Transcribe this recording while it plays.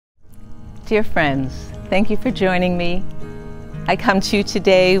Dear friends, thank you for joining me. I come to you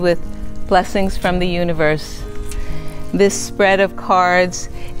today with blessings from the universe. This spread of cards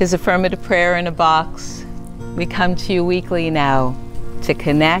is affirmative prayer in a box. We come to you weekly now to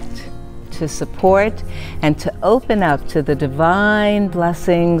connect, to support, and to open up to the divine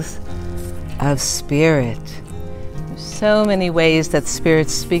blessings of Spirit. There's so many ways that Spirit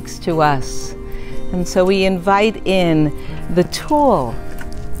speaks to us. And so we invite in the tool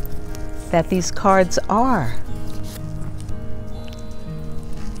that these cards are.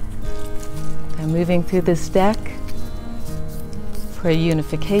 I'm moving through this deck for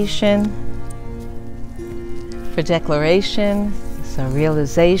unification, for declaration, so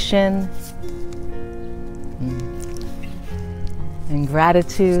realization, and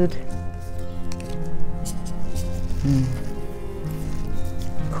gratitude.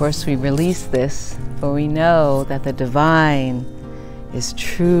 Of course, we release this, for we know that the divine is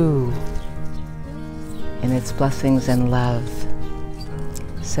true in its blessings and love.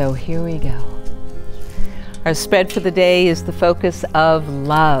 So here we go. Our spread for the day is the focus of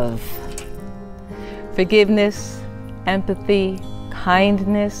love. Forgiveness, empathy,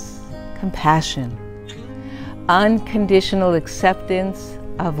 kindness, compassion. Unconditional acceptance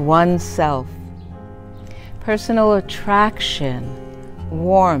of oneself. Personal attraction,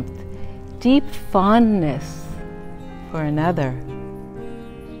 warmth, deep fondness for another.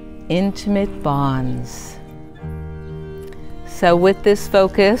 Intimate bonds. So with this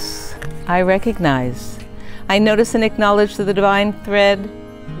focus, I recognize, I notice and acknowledge the divine thread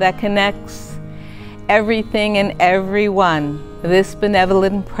that connects everything and everyone. This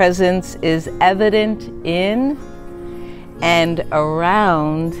benevolent presence is evident in and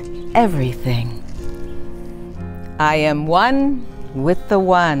around everything. I am one with the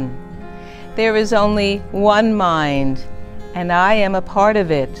one. There is only one mind, and I am a part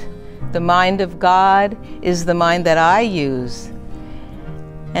of it. The mind of God is the mind that I use,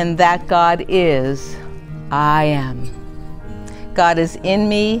 and that God is I am. God is in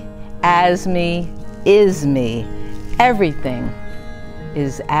me, as me, is me. Everything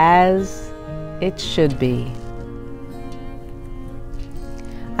is as it should be.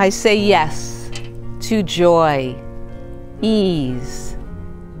 I say yes to joy, ease,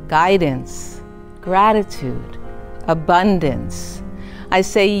 guidance, gratitude, abundance. I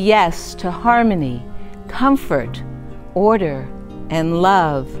say yes to harmony, comfort, order, and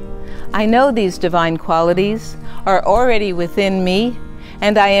love. I know these divine qualities are already within me,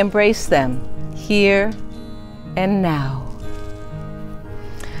 and I embrace them here and now.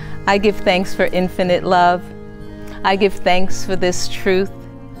 I give thanks for infinite love. I give thanks for this truth.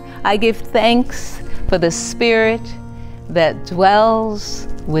 I give thanks for the Spirit that dwells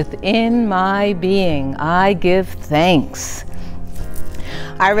within my being. I give thanks.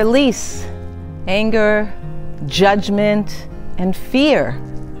 I release anger, judgment, and fear.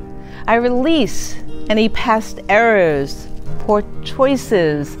 I release any past errors, poor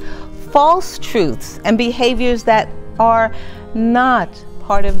choices, false truths, and behaviors that are not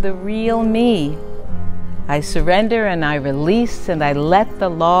part of the real me. I surrender and I release and I let the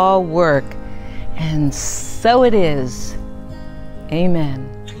law work. And so it is. Amen.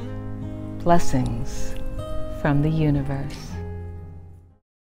 Blessings from the universe.